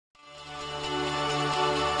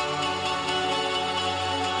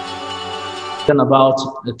about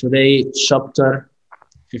today chapter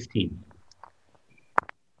 15.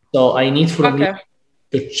 So I need from you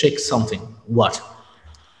to check something. What?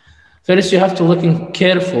 First, you have to look in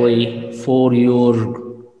carefully for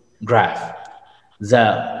your graph.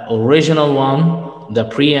 The original one, the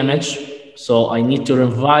pre-image. So I need to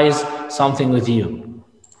revise something with you.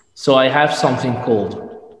 So I have something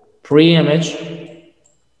called pre-image.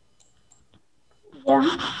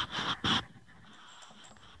 Yeah.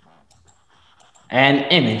 And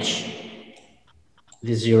image.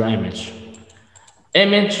 This is your image.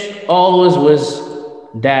 Image always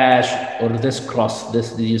with dash or this cross.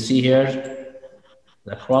 This, do you see here?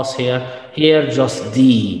 The cross here. Here just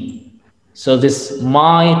D. So this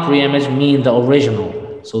my pre-image mean the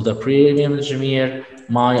original. So the pre-image mean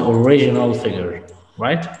my original figure,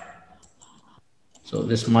 right? So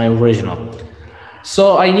this is my original.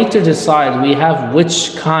 So I need to decide we have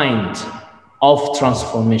which kind of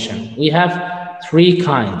transformation. We have three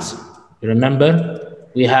kinds. You remember?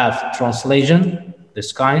 We have translation,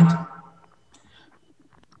 this kind.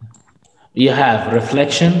 You have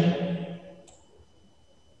reflection.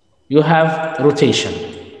 You have rotation.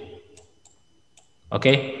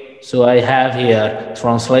 Okay? So I have here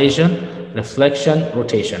translation, reflection,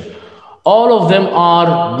 rotation. All of them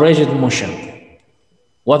are rigid motion.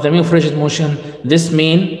 What the mean for rigid motion? This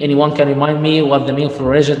mean, anyone can remind me what the mean for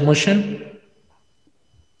rigid motion?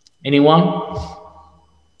 Anyone?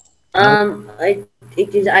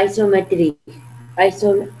 It is isometry.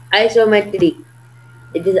 Isometry.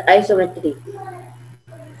 It is isometry.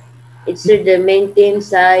 It should maintain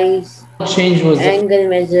size, Change was angle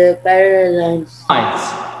measure, parallel lines.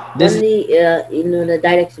 sides. This Only the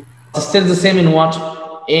direction. is still the same in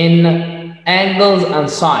what? In angles and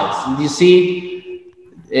sides. Did you see?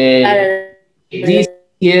 This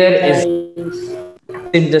here is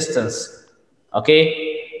same distance.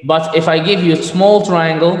 Okay? But if I give you a small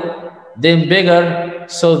triangle, then bigger,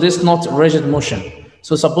 so this not rigid motion.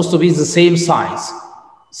 So it's supposed to be the same size,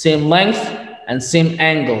 same length, and same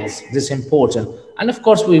angles. This is important. And of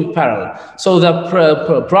course, we parallel. So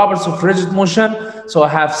the properties of rigid motion, so I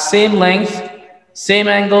have same length, same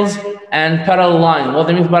angles, and parallel line. What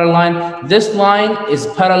do I mean by parallel line? This line is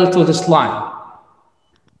parallel to this line.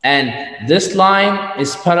 And this line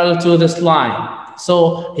is parallel to this line.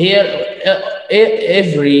 So here,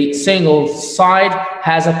 every single side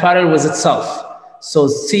has a parallel with itself. So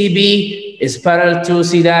CB is parallel to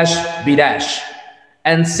C dash, B dash,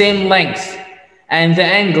 and same length. And the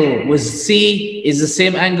angle with C is the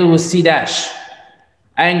same angle with C dash.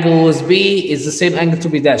 Angle with B is the same angle to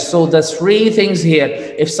B dash. So the three things here,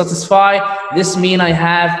 if satisfy, this mean I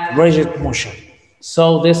have rigid motion.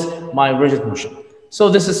 So this my rigid motion. So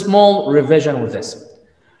this is small revision with this.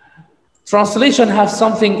 Translation has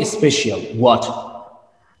something special. What?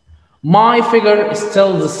 My figure is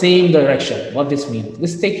still the same direction. What this means?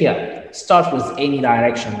 Let's take here. Start with any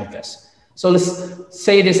direction with this. So let's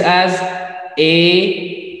say this as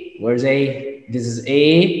A. Where's A? This is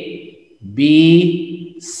A,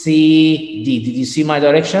 B, C, D. Did you see my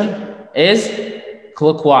direction? Is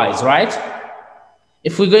clockwise, right?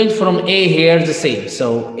 If we're going from A here, the same.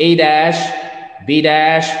 So A dash, B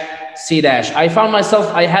dash, C dash. I found myself,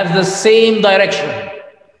 I have the same direction.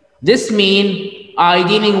 This means I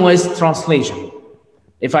dealing with translation.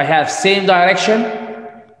 If I have same direction,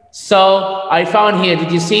 so I found here,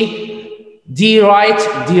 did you see? D right,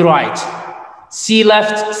 C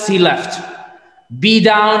left, C left. B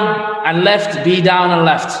down and left, B down and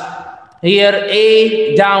left. Here,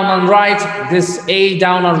 A down and right, this A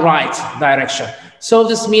down and right direction. So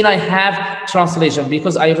this means I have translation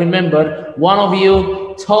because I remember one of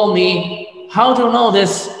you told me how to know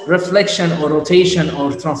this reflection or rotation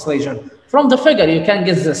or translation. From the figure, you can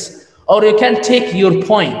get this, or you can take your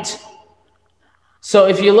point. So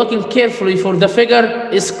if you're looking carefully for the figure,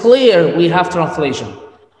 it's clear we have translation.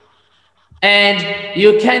 And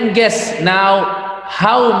you can guess now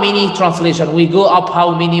how many translation. We go up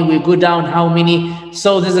how many, we go down how many.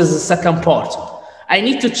 So this is the second part. I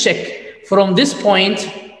need to check. From this point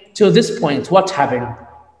to this point, what happened?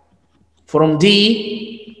 From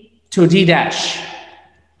D to D dash.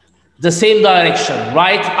 The same direction,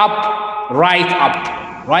 right up,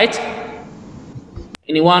 right?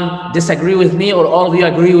 Anyone disagree with me or all of you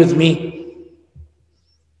agree with me?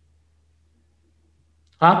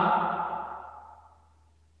 Huh?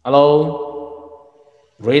 Hello?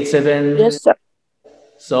 Grade 7? Yes, sir.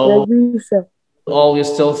 So, Yes, sir. all you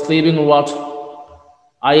still sleeping or what?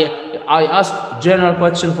 I asked general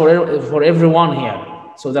question for everyone here.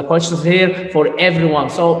 So the question is here for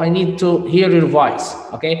everyone. So I need to hear your voice.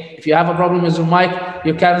 Okay. If you have a problem with your mic,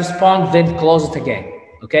 you can respond, then close it again.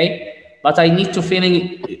 Okay. But I need to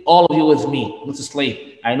feeling all of you with me, not to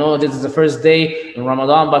sleep. I know this is the first day in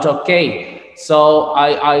Ramadan, but okay. So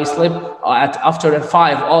I sleep at after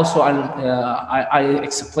 5 also, and I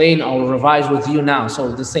explain or revise with you now.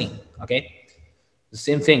 So the same, okay? The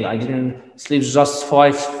same thing. I didn't sleep just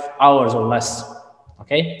 5 hours or less,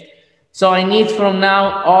 okay? So I need from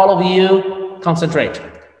now all of you concentrate.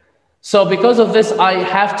 So because of this, I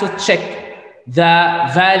have to check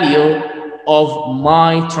the value of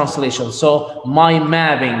my translation. So my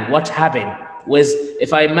mapping, what happened with,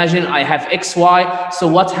 if I imagine I have X, Y, so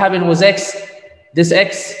what happened with X, this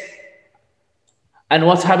X, and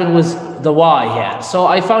what happened with the Y here. So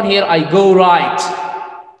I found here, I go right.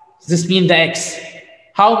 This means the X.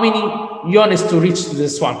 How many units to reach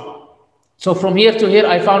this one? So from here to here,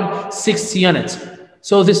 I found 6 units.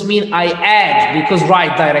 So this means I add, because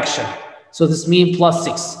right direction. So this means plus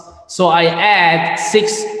 6. So I add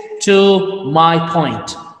 6 to my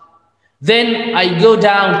point. Then I go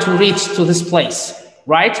down to reach to this place,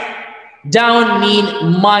 right? Down mean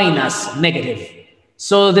minus, negative.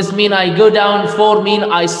 So this means I go down 4 mean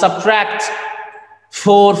I subtract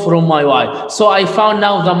 4 from my Y. So I found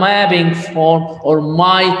now the mapping form or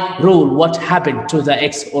my rule, what happened to the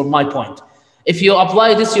X or my point. If you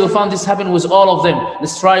apply this, you'll find this happened with all of them.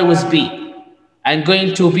 Let's try with B. And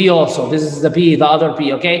going to B also. This is the B, the other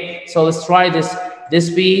B, okay? So let's try this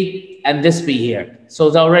B and this B here.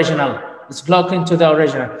 So the original. Let's plug into the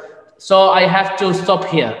original. So I have to stop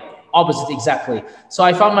here. Opposite exactly. So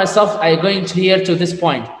I found myself, I going to here to this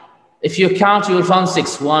point. If you count, you will find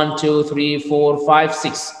 6. 1, 2, 3, 4, 5,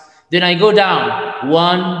 6. Then I go down.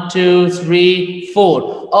 1, 2, 3, 4.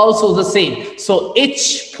 Also the same. So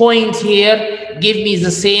each point here give me the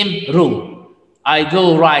same rule. I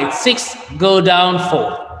go right 6, go down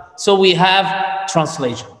 4. So we have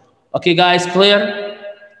translation. Okay, guys, clear?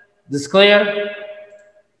 This clear?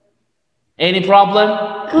 Any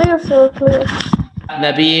problem? Clear, sir, clear.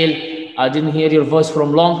 Nabil, I didn't hear your voice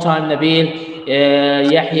from long time, Nabil.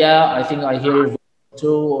 Yahya, I think I hear your voice 2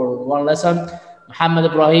 or 1 lesson. Muhammad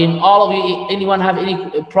Ibrahim, all of you, anyone have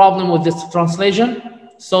any problem with this translation?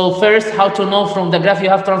 So first, how to know from the graph you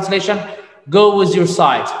have translation? Go with your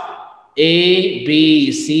side. A,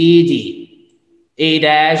 B, C, D. A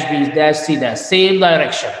dash, B dash, C dash. Same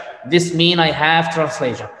direction. This means I have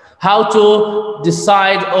translation. How to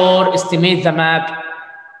decide or estimate the map?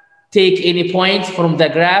 Take any point from the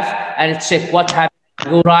graph and check what happened.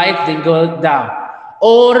 Go right, then go down.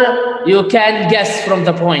 Or you can guess from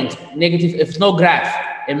the point. Negative, if no graph.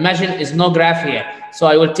 Imagine is no graph here. So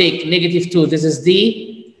I will take -2, this is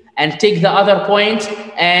D, and take the other point,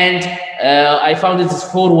 and I found it is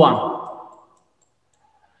 4, 1.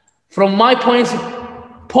 From my point,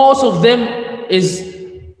 both of them is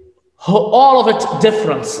all of it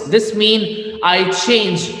difference. This means I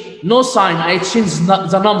change no sign, I change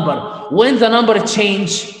the number. When the number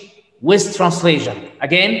change with translation,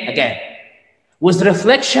 again. With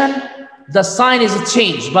reflection, the sign is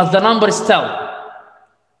changed, but the number is still.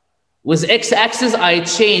 With x-axis, I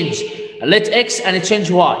change, let x and it change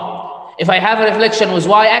y. If I have a reflection with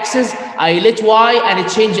y-axis, I let y and it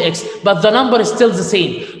change x, but the number is still the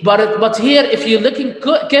same. But here, if you're looking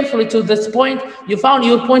carefully to this point, you found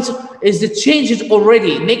your point is it changed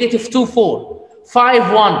already, -2, 4.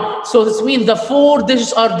 5, 1. So this means the 4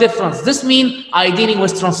 digits are different. This means I dealing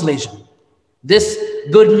with translation. This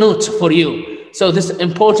good note for you. So this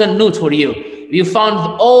important note for you. You found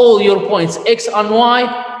all your points, X and Y,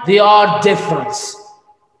 they are different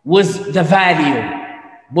with the value,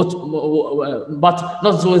 but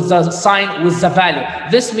not with the sign, with the value.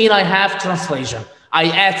 This means I have translation. I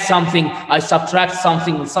add something, I subtract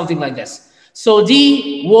something, something like this. So D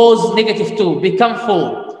was -2, become 4.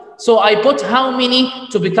 So I put how many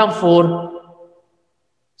to become 4?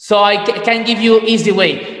 So I can give you easy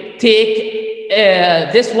way. Take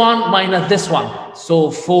this one minus this one.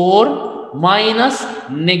 So 4 minus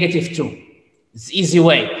 -2. It's easy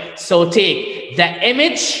way. So take the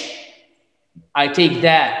image. I take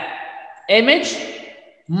the image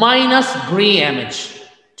minus pre-image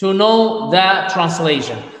to know the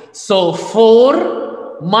translation. So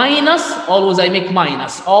 4 minus, always I make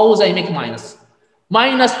minus. Always I make minus.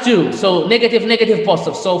 -2. So negative,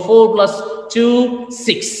 positive. So 4 plus 2,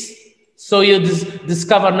 6. So you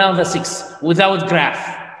discover now the 6 without graph.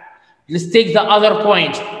 Let's take the other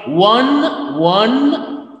point. 1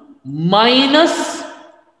 minus,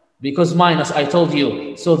 because minus I told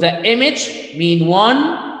you. So the image mean 1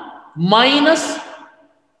 minus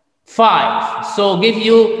 5. So give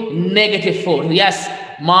you -4. Yes,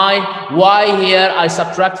 my y here I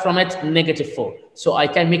subtract from it -4. So I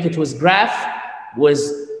can make it with graph, with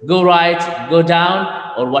go right, go down,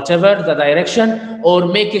 or whatever the direction, or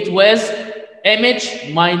make it with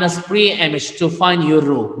image minus pre-image to find your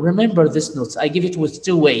rule. Remember this notes. I give it with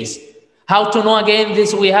 2 ways. How to know again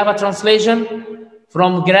this? We have a translation.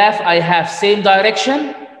 From graph, I have same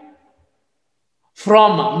direction.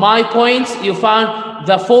 From my points, you found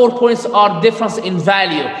the 4 points are difference in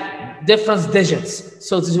value, different digits.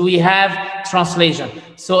 So we have translation.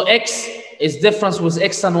 So X is difference with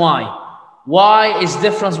X and Y. Y is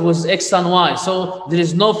difference with X and Y. So there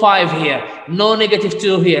is no 5 here, no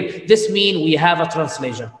 -2 here. This means we have a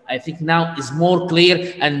translation. I think now is more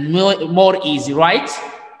clear and more easy, right?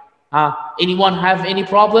 Anyone have any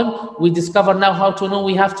problem? We discover now how to know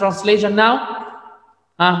we have translation now.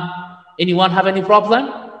 Anyone have any problem?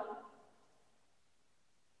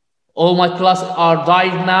 All my class are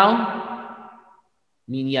died now? I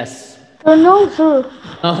mean, yes. No, sir.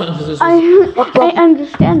 I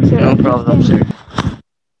understand, sir. No problem, sir.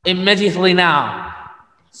 Immediately now.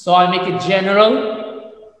 So I make it general.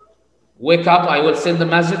 Wake up, I will send the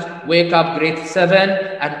message. Wake up, grade 7,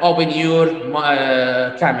 and open your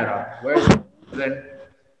camera. Where's it?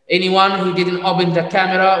 Anyone who didn't open the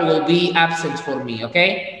camera will be absent for me, okay?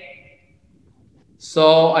 So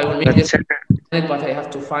I will make this, but I have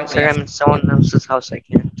to find. Sir, I'm in someone else's house. I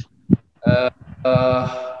can't.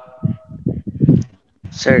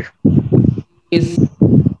 Sir.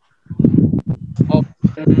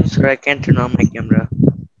 Sir, I can't turn on my camera.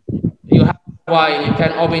 You have why you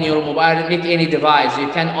can open your mobile, not any device. You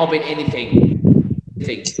can open anything.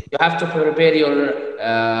 You have to prepare your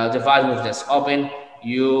device with this. Open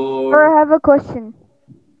your. Sir, I have a question.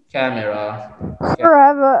 Camera. Sir, I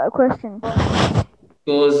have a question.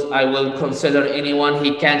 Because I will consider anyone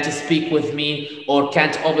he can't speak with me or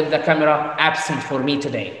can't open the camera absent for me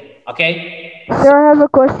today. Okay? Sir, I have a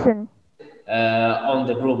question. On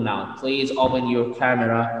the group now. Please open your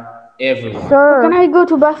camera, everyone. Sir. Can I go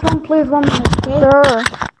to bathroom, please? 1 minute, okay? Sir.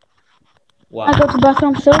 Wow. I go to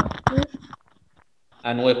bathroom, sir, please.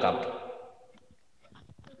 And wake up.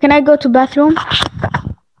 Can I go to bathroom?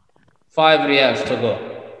 5 riyals to go.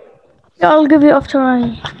 Yeah, I'll give you after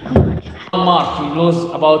I... 1 mark. You lose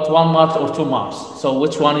about 1 mark or 2 marks. So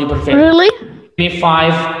which one you prefer? Really? Maybe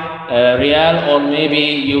 5 riyal, or maybe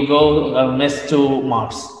you go miss 2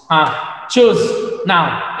 marks. Choose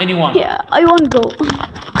now. Anyone? Yeah, I won't go.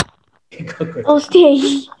 I'll stay.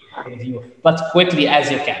 But quickly as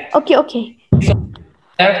you can. Okay, okay. So,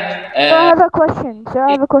 Sir, I have a question. Sir,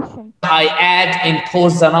 I have a question. I add and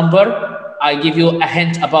pause the number. I give you a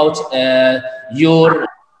hint about your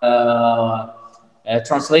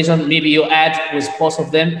translation. Maybe you add with both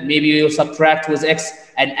of them. Maybe you subtract with X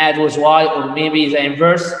and add with Y, or maybe the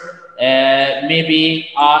inverse. Maybe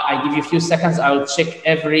I give you a few seconds. I will check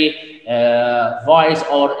every voice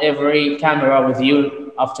or every camera with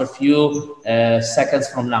you after a few seconds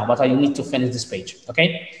from now. But I need to finish this page.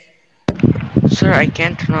 Okay? Sir, I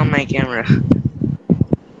can't turn on my camera.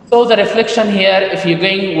 So the reflection here, if you're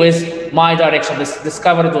going with my direction,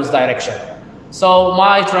 discover those direction. So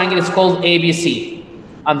my triangle is called ABC,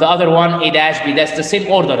 and the other one A dash B dash, the same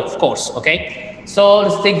order, of course. Okay. So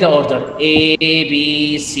let's take the order A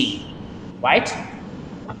B C, right?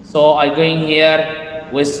 So I'm going here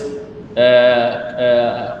with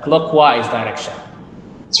clockwise direction.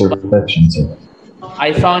 It's a reflection, sir.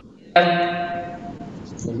 I found.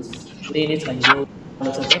 Clean it and go a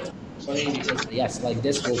little bit. Sorry, because yes, like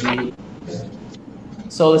this will be.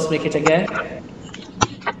 So let's make it again.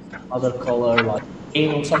 Other color like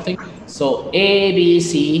green or something. So A, B,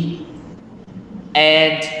 C,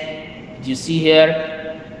 and you see here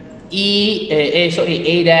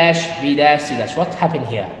A dash, B dash, C dash. What happened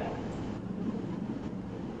here?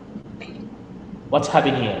 What's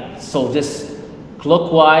happened here? So this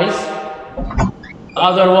clockwise,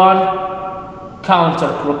 other one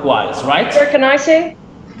counterclockwise, right? Sir, can I say?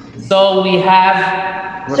 So we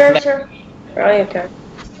have Sir. Right, okay.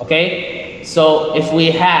 Okay, so if we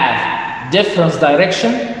have difference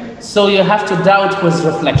direction, so you have to doubt with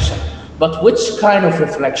reflection. But which kind of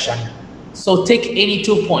reflection? So take any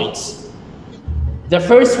 2 points. The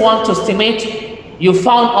first one to estimate, you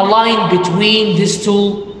found a line between these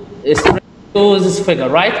two, this figure,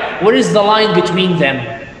 right? Where is the line between them?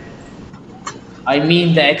 I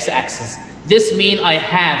mean the x-axis. This means I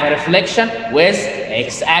have a reflection with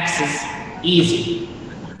x-axis. Easy.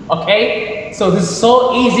 Okay, so this is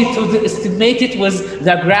so easy to estimate it with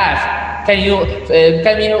the graph. Can you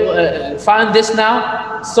find this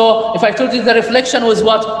now? So if I told you the reflection was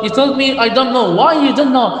what? You told me I don't know. Why you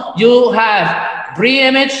don't know? You have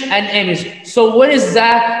pre-image and image. So where is the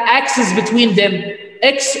axis between them?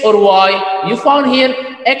 X or Y? You found here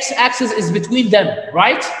x-axis is between them,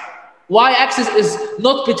 right? Y-axis is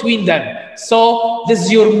not between them. So this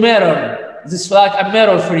is your mirror. This is like a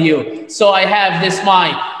mirror for you. So I have this my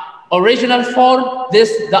original form, this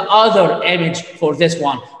the other image for this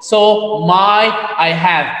one. So I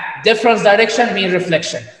have difference direction mean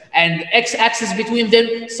reflection, and x-axis between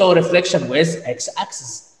them, so reflection with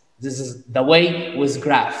x-axis. This is the way with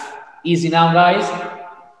graph. Easy now, guys?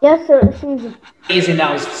 Yes, sir. It's easy. Easy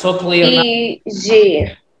now, it's so clear now.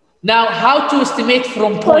 Easy. Now, how to estimate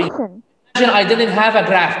from point? Question. Imagine I didn't have a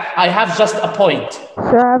graph, I have just a point.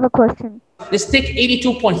 Sir, I have a question. Let's take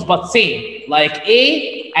 82 points, but same, like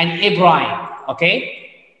A and A prime, okay?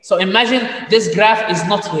 So imagine this graph is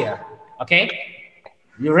not here, okay?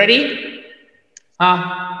 You ready?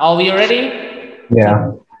 Are we ready?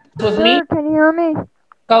 Yeah. With me? Sir, can you hear me?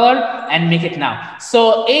 Color and make it now.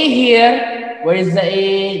 So A here, where is the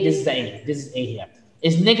A? This is the A. This is A here.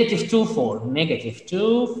 Is negative 2, 4. Negative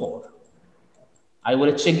 2, 4. I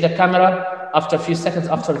will check the camera after a few seconds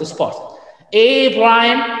after this part. A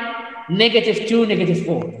prime, negative 2, negative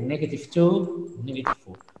 4. Negative 2, negative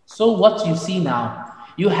 4. So what you see now?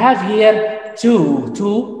 You have here 2,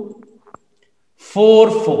 2,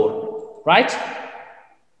 4, 4. Right?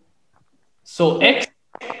 So X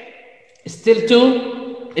is still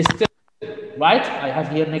 2, is still, right? I have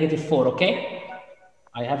here negative 4, okay?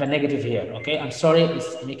 I have a negative here, okay? I'm sorry,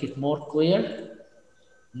 let's make it more clear.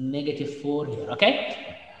 Negative 4 here, okay?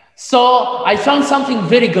 So I found something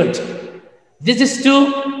very good. This is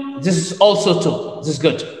 2, this is also 2. This is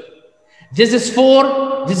good. This is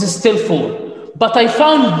 4, this is still 4. But I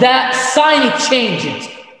found that sign changed.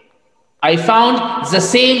 I found the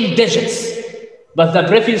same digits. But the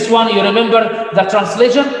previous one, you remember the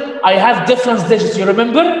translation? I have different digits, you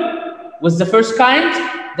remember? With the first kind,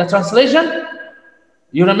 the translation?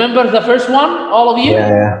 You remember the first one, all of you?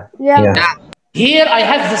 Yeah. Here I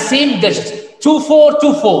have the same digit, 2, 4,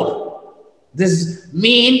 2, 4. This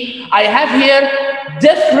mean I have here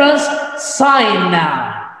difference sign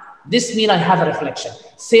now. This mean I have a reflection.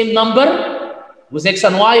 Same number with X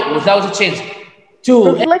and Y without a change.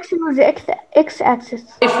 2, Reflection with the x-axis.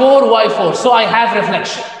 Y4, Y4. So I have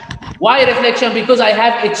reflection. Why reflection? Because I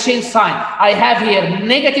have a change sign. I have here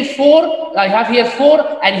negative 4, I have here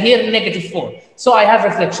 4, and here negative 4. So I have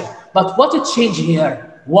reflection. But what it changed here?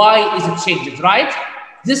 Why is it changed, right?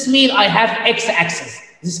 This means I have x-axis.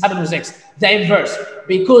 This happened with X. The inverse.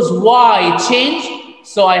 Because Y changed,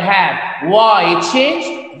 so I have Y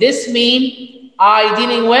changed. This means I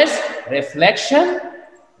dealing with reflection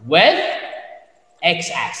with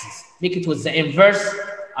x-axis. Make it with the inverse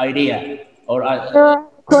idea. Or Sir,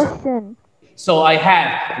 question. so I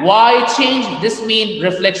have Y change. This means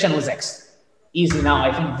reflection with X. Easy now.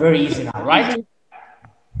 I think very easy now, right?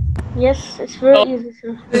 Yes, it's very easy,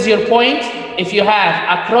 sir. This is your point. If you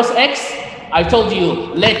have across X, I told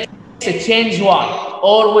you let X change Y.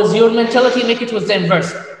 Or with your mentality, make it with the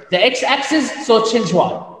inverse. The X-axis, so change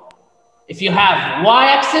Y. If you have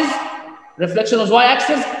Y-axis, reflection with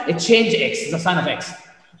Y-axis, it change X, the sign of X.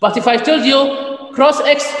 But if I told you cross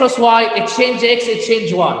X, cross Y, it change X, it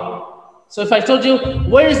change Y. So if I told you,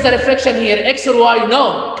 where is the reflection here, X or Y?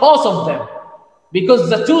 No, both of them. Because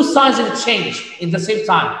the two signs will change in the same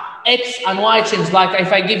time. X and Y change. Like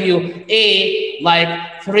if I give you A,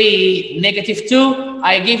 like 3, negative 2,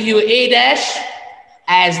 I give you A dash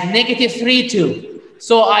as negative 3, 2.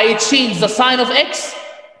 So I change the sign of X,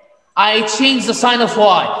 I change the sign of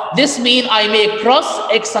Y. This means I make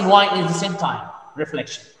cross X and Y in the same time.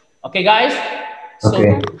 Reflection. Okay, guys? So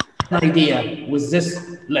Okay. an idea with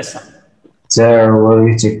this lesson. Sir, will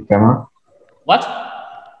you check the camera? What?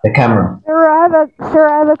 The camera. Sir,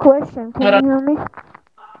 I have a question. Can you hear me?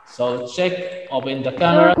 So check, open the Sir,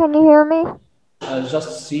 camera. can you hear me?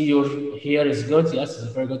 Just see your hair is good. Yes,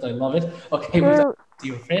 it's very good. I love it. Okay, Sir, but see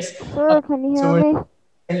your face. sir, can you hear me?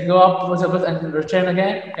 Can you go up a little bit and return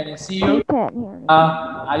again? Can you see you? You can't hear me.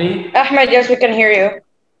 Ali? Ahmed, yes, we can hear you.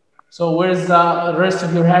 So where's the rest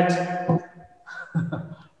of your head?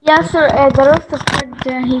 Yes, sir. The rest of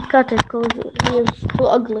it, he cut it because he is too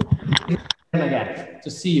ugly. Again, to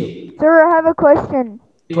see you. Sir, I have a question.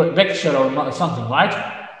 Picture or something, right?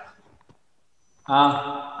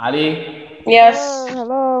 Ali? Yes.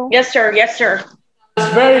 Hello. Yes, sir. Yes, sir.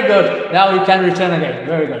 It's very good. Now you can return again.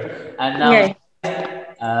 Very good. And now, Okay.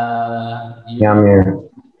 Yeah, I'm here.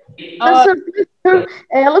 Sir, please, sir,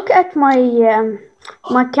 look at my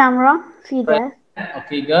my camera. See that?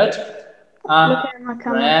 Okay, good. Look at my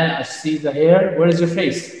camera. Ryan, I see the hair. Where is your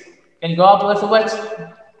face? Can you go up a little bit?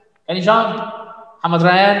 Can you jump? Hamad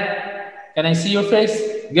Ryan, can I see your face?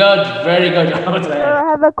 Good, very good. Hamad Sir, Ryan. I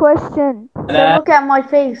have a question. Sir, look at my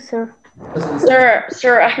face, sir.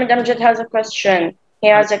 Sir, Ahmed Amjad has a question. He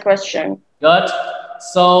has a question. Good.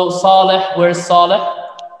 So Saleh, where's Saleh?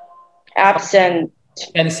 Absent.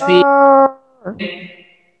 Can speak.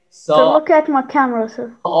 So So look at my camera,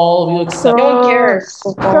 sir. all of you except No one cares.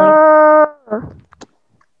 Sir.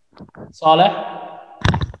 Saleh.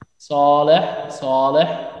 Saleh.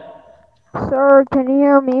 Sir, can you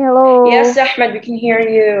hear me? Hello. Yes, Ahmed, we can hear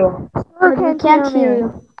you. Sir, We can't hear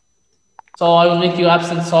you. So I will make you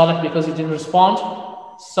absent, Saleh, because you didn't respond.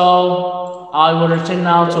 So I will return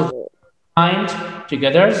now to mind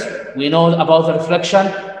together. We know about the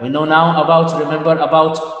reflection. We know now remember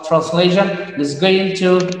about translation. Let's go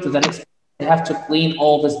into the next. I have to clean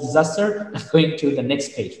all this disaster. Going to the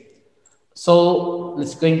next page. So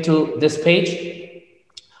let's go into this page.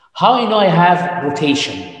 How I know I have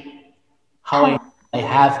rotation? How I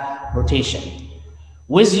have rotation?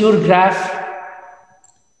 With your graph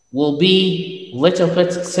will be a little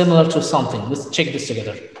bit similar to something. Let's check this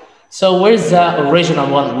together. So where's the original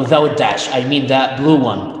one without dash? I mean the blue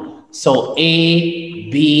one. So A,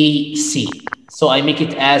 B, C. So I make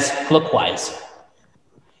it as clockwise.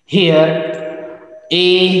 Here,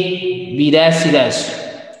 A, B dash, C dash.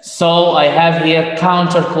 So I have here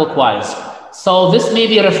counterclockwise. So this may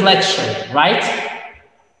be a reflection, right?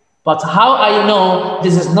 But how I know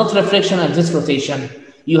this is not reflection and this rotation?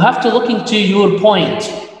 You have to look into your point.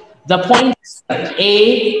 The point is A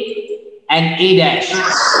and A dash.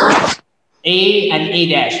 A and A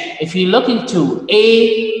dash. If you look into A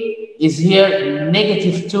is here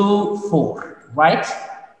 -2, 4, right?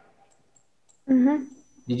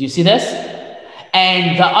 Did you see this?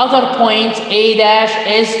 And the other point A dash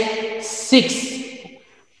is 6.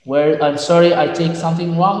 Where I'm sorry, I take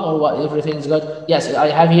something wrong or what? Everything's good. Yes, I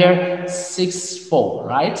have here 6, 4,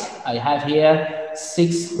 right? I have here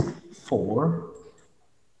 6, 4.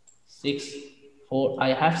 6, 4.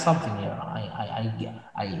 I have something here.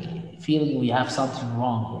 I feel we have something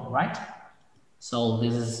wrong here, right? So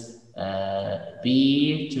this is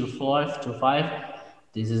B 25 to 5.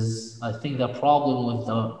 This is, I think, the problem with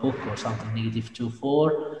the book or something. -2,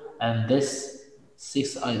 4, and this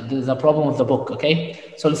 6. This is a problem with the book. Okay.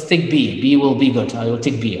 So let's take B. B will be good. I will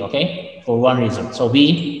take B. Okay. For one reason. So B.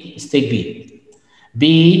 Let's take B.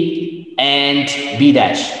 B and B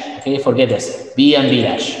dash. Okay. Forget this. B and B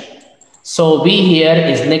dash. So B here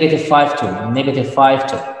is -5, 2, -5,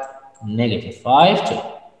 2, -5, 2.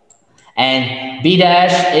 And B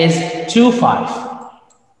dash is 2, 5.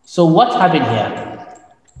 So what happened here?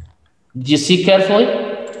 Did you see carefully?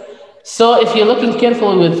 So if you're looking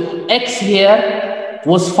carefully with X here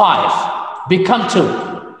was 5, become 2.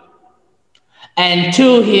 And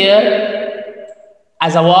 2 here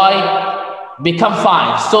as a Y become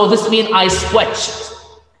 5. So this means I switched,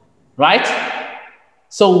 right?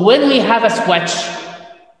 So when we have a switch,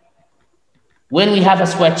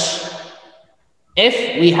 if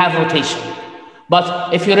we have rotation, but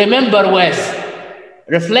if you remember with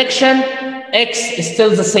reflection, X is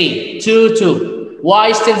still the same, 2, 2, Y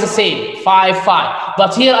is still the same, 5, 5.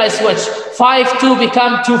 But here I switch, 5, 2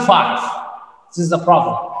 become 2, 5. This is the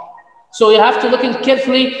problem. So you have to look in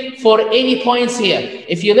carefully for any points here.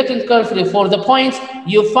 If you look in carefully for the points,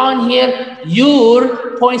 you find here your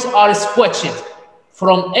points are switching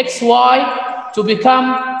from XY to become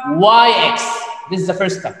YX. This is the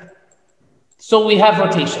first step. So we have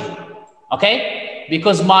rotation, okay?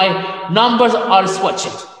 Because my numbers are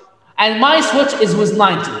switching. And my switch is with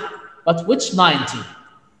 90. But which 90?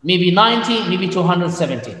 Maybe 90, maybe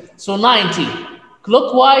 270. So 90,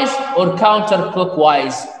 clockwise or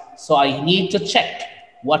counterclockwise? So I need to check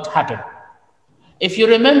what happened. If you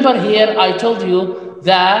remember here, I told you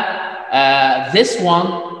that this one,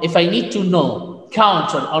 if I need to know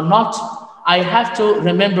counter or not, I have to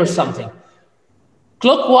remember something.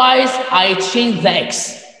 Clockwise, I change the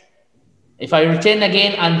X. If I return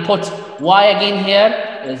again and put Y again here,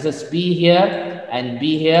 is this B here and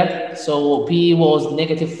B here. So B was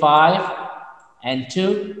 -5 and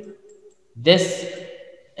 2. This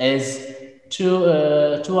is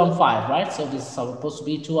 2 and 5, right? So this is supposed to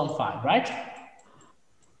be 2 and 5, right?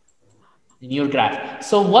 In your graph.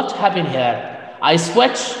 So what happened here? I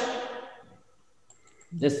switch.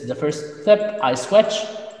 This is the first step. I switch.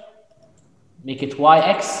 Make it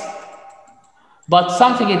YX. But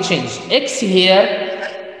something had changed. X here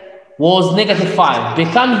was -5.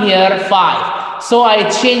 Become here 5. So I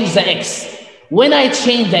change the X. When I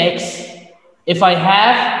change the X, if I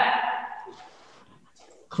have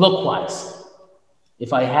clockwise,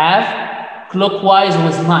 with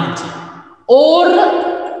 90, or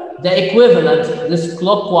the equivalent, this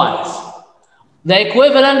clockwise, the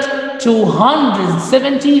equivalent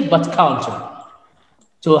 270 but counter.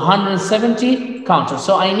 to 170 counter.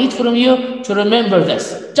 So I need from you to remember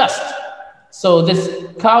this, just. So this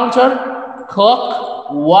counter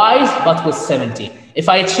clockwise, but with 70. If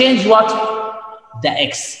I change what? The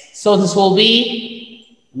X. So this will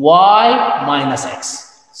be Y minus X.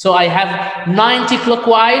 So I have 90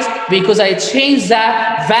 clockwise because I changed the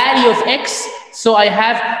value of X. So I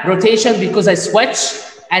have rotation because I switch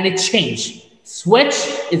and it changed. Switch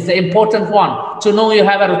is the important one to know you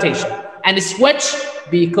have a rotation. And switch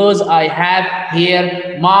because I have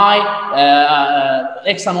here my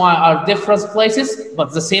X and Y are different places,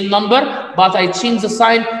 but the same number, but I change the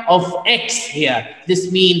sign of X here.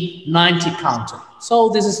 This means 90 counter. So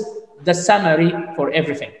this is the summary for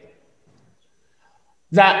everything.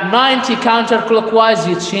 That 90 counterclockwise,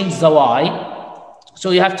 you change the Y.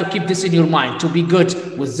 So you have to keep this in your mind to be good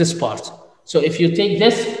with this part. So if you take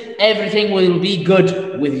this, everything will be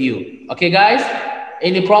good with you. Okay, guys?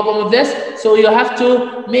 Any problem with this? So you have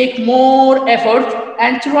to make more effort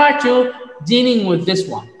and try to dealing with this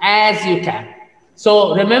one as you can.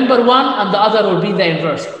 So remember one and the other will be the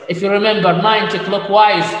inverse. If you remember 90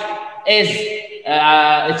 clockwise is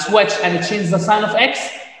it switch and it changes the sign of X,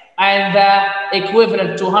 and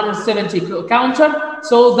equivalent to 170 counter.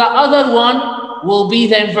 So the other one will be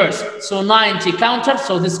the inverse. So 90 counter,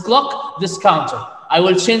 so this clock, this counter. I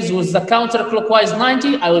will change with the counter clockwise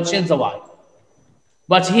 90, I will change the Y.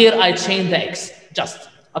 But here I change the X, just,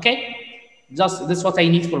 okay? Just this is what I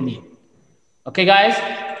need from you. Okay, guys?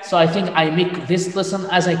 So I think I make this lesson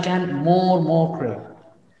as I can more clear.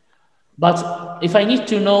 But if I need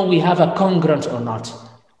to know we have a congruent or not,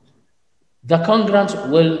 the congruent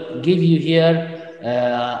will give you here,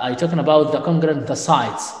 I'm talking about the congruent, the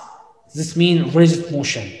sides. This means rigid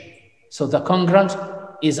motion. So the congruent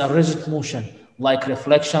is a rigid motion, like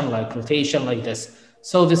reflection, like rotation, like this.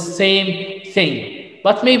 So the same thing.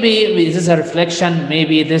 But maybe this is a reflection,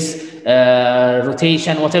 maybe this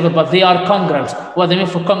rotation, whatever, but they are congruent. What they mean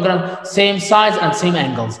for congruent? Same sides and same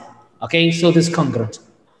angles. Okay, so this congruent.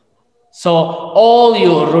 So all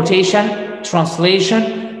your rotation,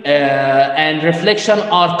 translation, and reflection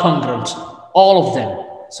are congruent, all of them.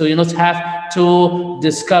 So you not have to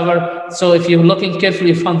discover. So if you're looking carefully,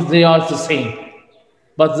 you find they are the same.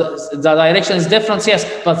 But the direction is different, yes,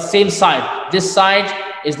 but same side. This side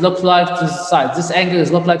is look like to this side. This angle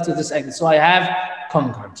is look like to this angle. So I have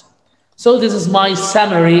congruent. So this is my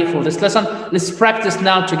summary for this lesson. Let's practice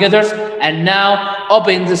now together. And now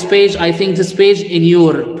open this page. I think this page in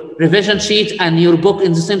your revision sheet and your book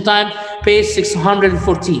in the same time, page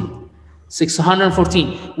 614.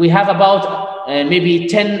 614. We have about maybe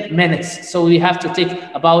 10 minutes. So we have to take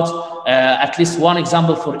about at least one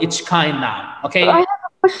example for each kind now. Okay? I have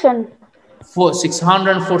a question. For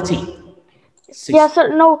 614. Yeah,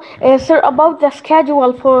 sir. No, sir, about the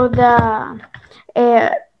schedule for the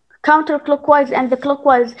counterclockwise and the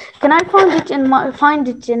clockwise. Can I find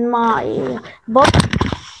it in my book?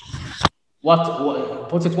 What?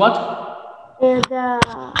 Put it what? The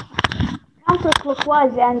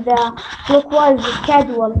counterclockwise and the clockwise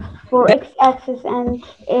schedule for x-axis, and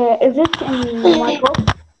is it in my book?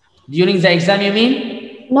 During the exam, you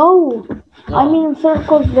mean? No. I mean, sir,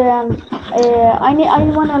 because I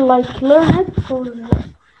wanna like learn it.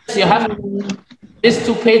 So you have these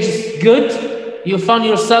 2 pages good. You found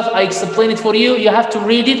yourself. I explain it for you. You have to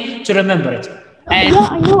read it to remember it. And yeah,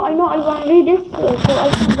 I know. I want to read it so I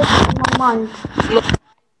can get it in my mind.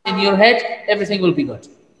 In your head, everything will be good.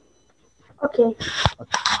 Okay.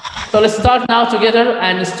 So let's start now together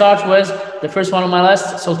and start with the first one on my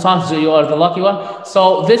list. Sultan, so you are the lucky one.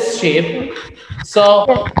 So this shape. So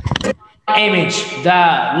image,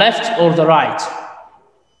 the left or the right?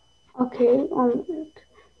 Okay.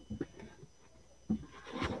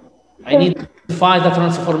 I need to find the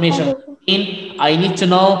transformation. I need to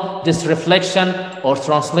know this reflection or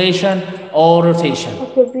translation or rotation.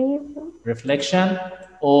 Okay. Reflection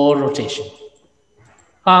or rotation.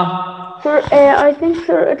 Sir, I think,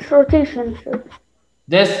 sir, it's rotation, sir.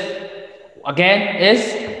 This again is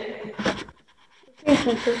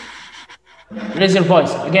Rotation, sir. raise your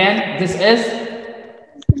voice. Again, this is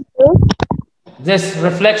this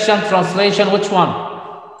reflection, translation, which one?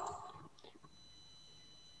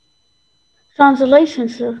 Translation,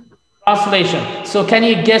 sir. Translation. So can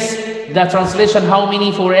you guess the translation? How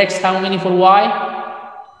many for X, how many for Y?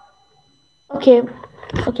 Okay.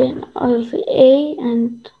 Okay. I'll say A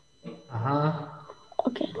and.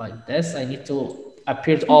 Okay. Like this. I need to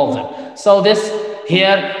appear to all of them. So this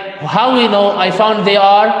here, how we know? I found they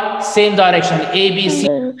are same direction. A, B, C.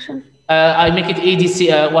 I make it A, D,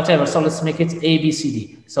 C, whatever. So let's make it A, B, C,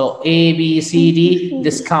 D. So A, B, C, D,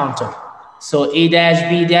 this counter. So A dash,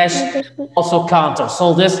 B dash, also counter.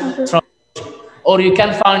 So this translation. Or you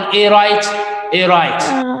can find A right, D right,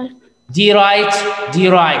 D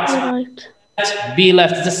right, B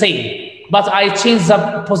left, the same. But I change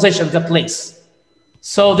the position, the place.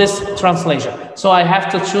 So this translation. So I have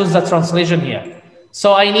to choose the translation here.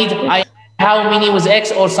 So I need how many with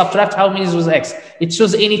X or subtract how many with X. It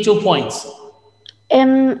choose any 2 points.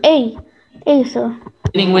 A, sir.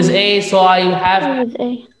 Beginning with A, so I have With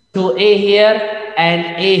A. to A here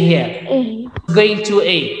and A here. A. Going to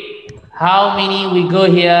A. How many we go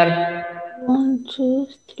here? 1, 2,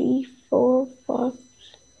 3, 4, 5.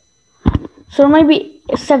 So maybe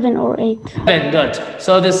 7 or 8. 7, good.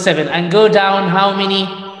 So this 7. And go down how many?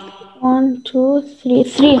 1, 2, 3,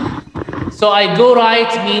 3. So I go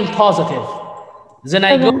right mean positive. Then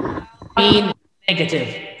I go 7. mean negative.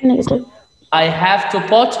 Negative. I have to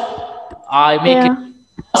put, I make it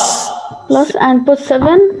Plus and put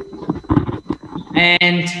 7.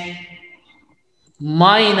 and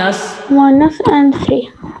minus And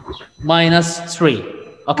 3. minus 3.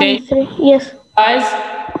 Okay, And 3. Yes. guys,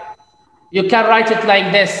 you can write it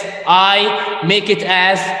like this. I make it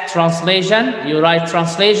as translation. You write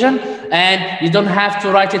translation, and you don't have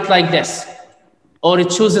to write it like this, or you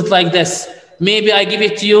choose it like this. Maybe I give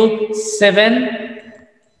it to you 7,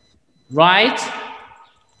 right?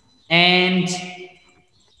 And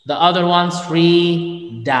the other one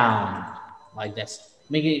 3 down, like this.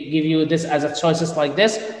 Maybe give you this as a choices like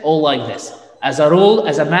this, or like this, as a rule,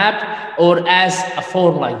 as a map, or as a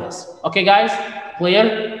form like this. Okay, guys,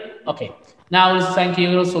 clear? Okay. Now, thank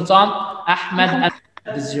you, Sultan. Ahmed,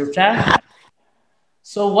 this is your turn.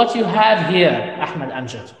 So what you have here, Ahmed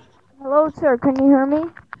Amjad? Hello, sir. Can you hear me?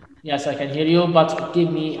 Yes, I can hear you, but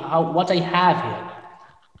give me what I have here.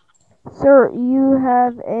 Sir, you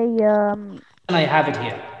have a I have it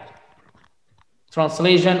here.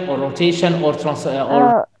 Translation or rotation or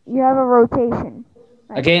you have a rotation.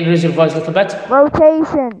 again, raise your voice a little bit.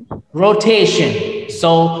 Rotation. Rotation.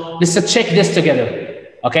 So let's check this together.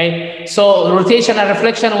 Okay. So rotation and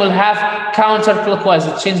reflection will have counterclockwise.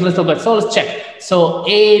 It change a little bit. So let's check. So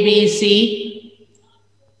A, B, C.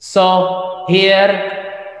 So here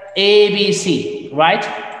A, B, C, right?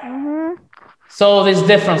 So there's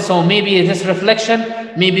difference. So maybe this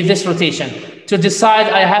reflection, maybe this rotation. To decide,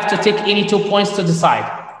 I have to take any 2 points to decide.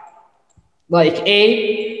 Like A.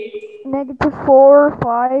 -4,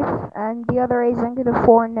 5, and the other is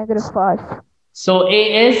 -4 and -5. So A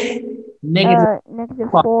is negative.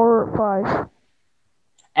 -4, 5.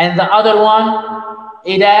 And the other one,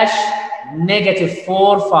 A dash,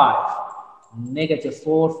 -4, 5.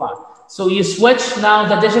 -4, 5. So you switch now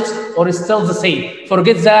the digits, or it's still the same.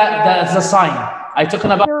 Forget the sign. I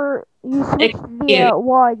talking about. Sir, you switched the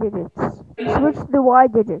Y digits. You switched the Y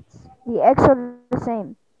digits. The X are the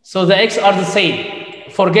same. So the X are the same.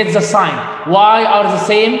 Forget the sign. Y are the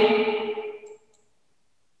same.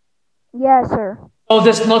 Yeah, sir. So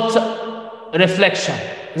this not reflection.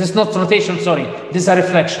 This is not rotation. Sorry, this is a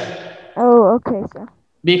reflection. Oh, okay, sir.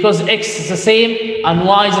 Because X is the same and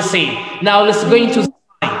Y is the same. Now let's go into the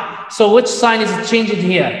sign. So which sign is it changed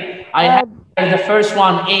here? I have the first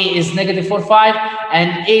one, A is -4, 5, and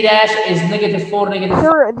A dash is -4, -5.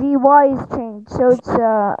 Sir, the Y is changed, so it's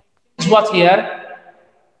What here?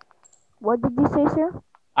 What did you say, sir?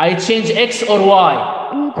 I change X or Y.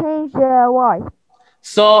 You changed Y.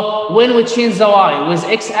 So when we change the Y, with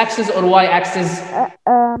X-axis or Y-axis?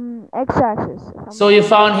 X-axis. So you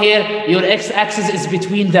found here your X-axis is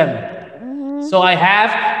between them. So I have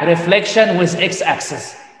reflection with X-axis.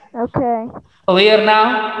 Okay. Clear now?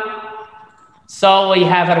 So we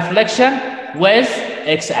have a reflection with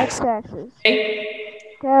X-axis. X-axis. Okay?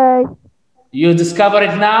 Okay. You discover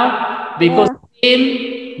it now because same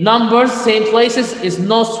numbers, same places is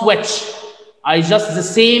no switch. I just the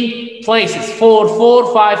same places, 4, 4,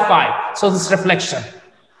 5, 5. So this reflection.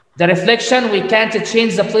 The reflection, we can't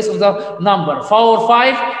change the place of the number. 4,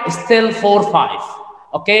 5 is still 4, 5.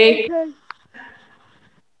 Okay?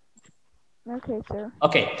 Okay, sir.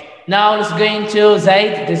 Okay. Now let's go into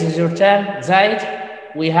Zaid. This is your turn, Zaid.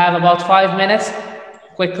 We have about 5 minutes.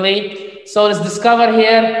 Quickly. So let's discover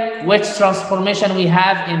here which transformation we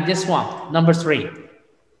have in this one, number 3.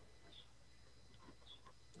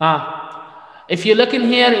 If you look in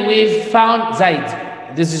here, we've found Zaid.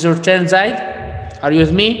 This is your turn, Zaid. Are you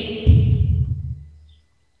with me?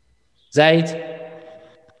 Zaid?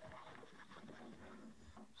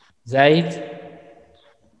 Zaid?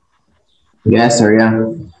 Yes, sir, yeah.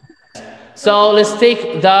 So let's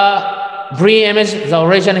take the pre-image, the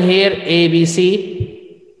origin here, ABC,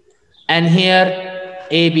 and here,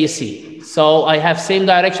 ABC. So I have same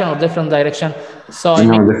direction or different direction. So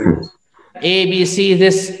No, different. A, B, C,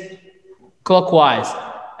 this clockwise.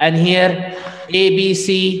 And here, A, B,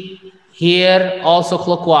 C, here also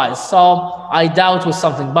clockwise. So I doubt with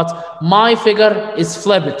something, but my figure is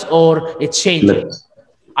flipped or it's changing. Flipped.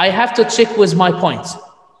 I have to check with my points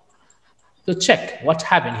to check what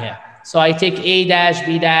happened here. So I take A dash,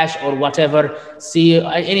 B dash, or whatever, C,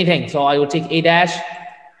 anything. So I will take A dash,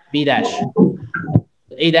 B dash,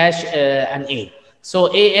 A dash, and A. So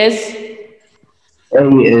A is? A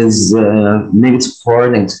is -4,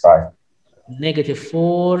 -5.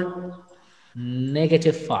 -4,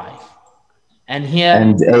 -5. And here?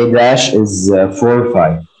 And A dash is 4,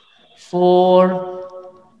 5. 4,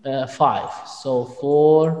 5. So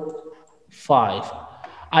 4, 5.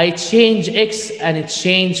 I change X and it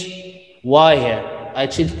change Y here. I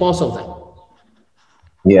change both of them.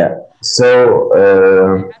 Yeah.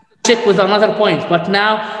 So Check with another point, but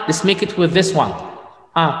now let's make it with this one.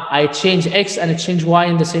 I change X and it change Y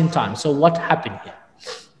in the same time. So what happened here?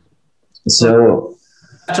 so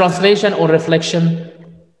Translation or reflection?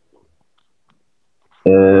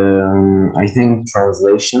 I think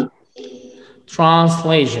translation.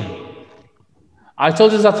 Translation. I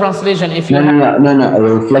told you the translation. If you No, a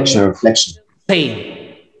reflection. same.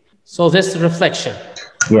 So this reflection.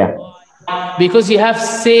 Yeah. Because you have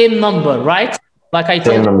same number, right? Like I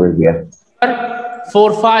told Same you, number. Yeah.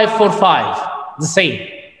 4, 5, 4, 5. The same.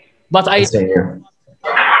 But I Same, yeah.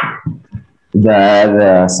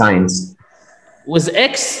 The signs with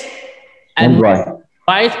X and and Y.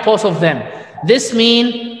 right, both of them. This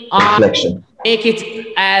means I Reflection make it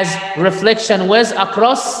as reflection with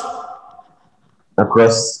across.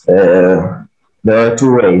 across. There are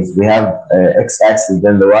two ways. We have x-axis,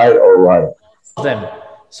 then the y or y. Them.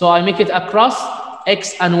 So I make it across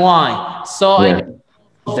X and Y. So I Yeah.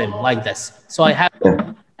 make them like this. So I have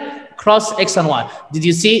Yeah. cross X and Y. Did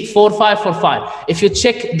you see 4, 5, 4, 5? If you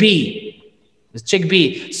check B, let's check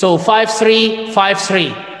B. So 5, 3, 5, 3.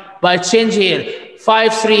 But I change here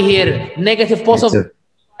 5, 3 here. Negative both of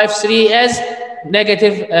 5, 3 as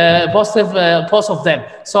negative, positive both of them.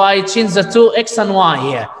 So I change the two X and Y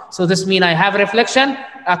here. So this means I have reflection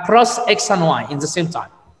across X and Y in the same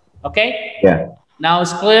time. Okay? Yeah. Now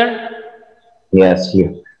it's clear? Yes.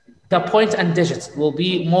 Here. The point and digits will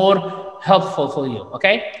be more helpful for you.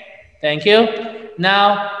 Okay? Thank you. Now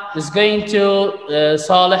it's going to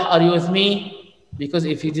Saleh. Are you with me? Because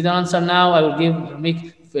if you didn't answer now, I will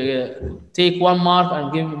take 1 mark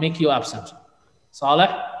and make you absent. Saleh?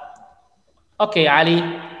 Okay, Ali.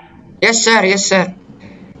 Yes, sir. Yes, sir.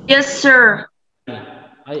 Yes, sir.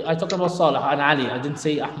 I talked about Saleh and Ali. I didn't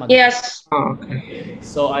say Ahmad. Yes. Oh, okay.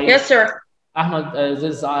 So Yes, sir. Ahmad, this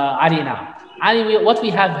is Ali now. Ali, what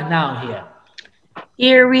we have now here?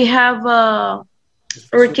 Here we have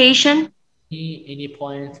rotation. Any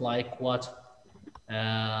point like what?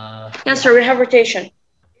 Yes, sir. We have rotation.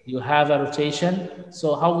 You have a rotation.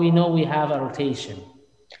 So how we know we have a rotation?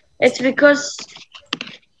 It's because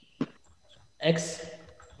X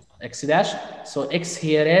dash. So X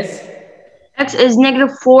here is X is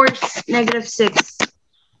 -4, -6.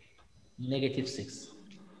 -6.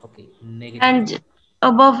 Okay, negative. And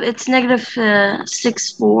above it's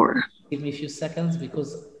 -6, 4. Give me a few seconds because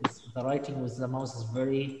the writing with the mouse is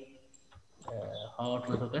very hard a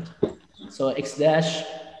little bit. So X dash,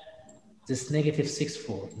 this -6,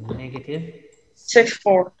 4. -6,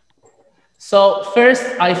 4. So first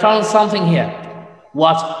I found something here.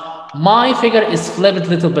 What? My figure is flipped a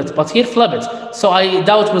little bit, but here flipped. So I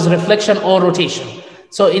doubt with reflection or rotation.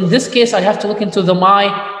 So in this case, I have to look into my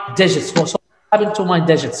digits. So what happened to my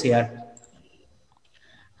digits here?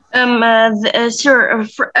 Sir,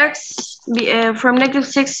 for X, from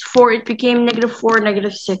 -6, 4, it became -4,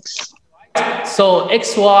 -6. So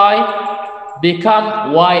XY become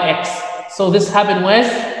YX. So this happened with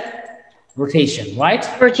rotation, right?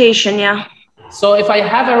 Rotation, yeah. So if I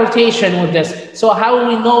have a rotation with this, so how will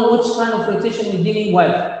we know which kind of rotation we're dealing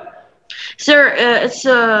with? Sir, it's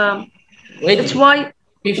Wait, it's why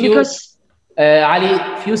if you, because Ali,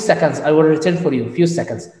 few seconds, I will return for you. Few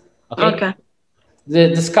seconds. Okay. okay.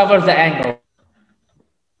 Discover the angle.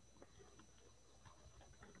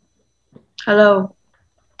 Hello.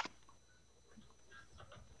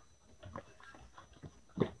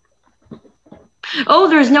 Oh,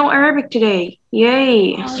 there's no Arabic today.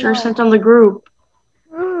 Yay. Sir sent on the group.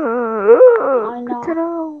 Good to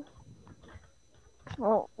know.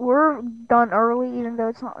 Well, we're done early, even though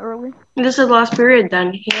it's not early. This is the last period then.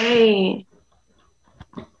 Yay.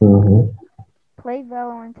 Play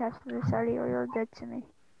Valorant after the study or you're dead to me.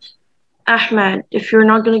 Ahmed, if you're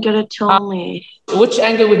not gonna get it, tell me. Which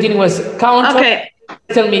angle we're dealing with? Counter? Okay.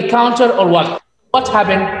 Tell me counter or what? What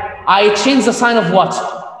happened? I changed the sign of what?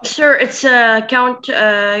 Sir, it's count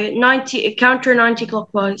 90 counter 90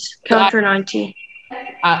 clockwise. Counter 90.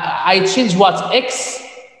 I changed what? X?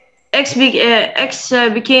 X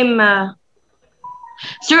became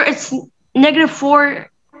sir, it's -4.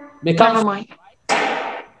 Never mind.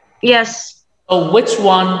 Yes. So which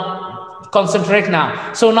one? Concentrate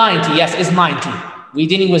now. So 90, yes, is 90. We're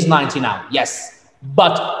dealing with 90 now, yes.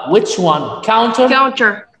 But which one? Counter?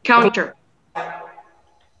 Counter.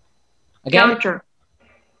 Again? Counter.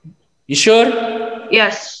 You sure?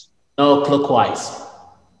 Yes. No, clockwise.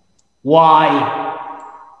 Why?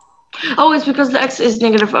 Oh, it's because the X is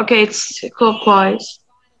negative. Okay, it's clockwise.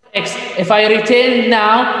 X. If I return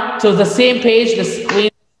now to the same page, the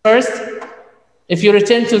screen first. If you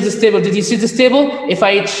return to this table, did you see this table? If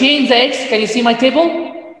I change the X, can you see my table?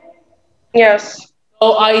 Yes.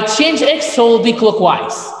 So I change X, so it will be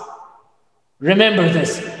clockwise. Remember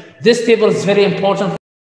this. This table is very important.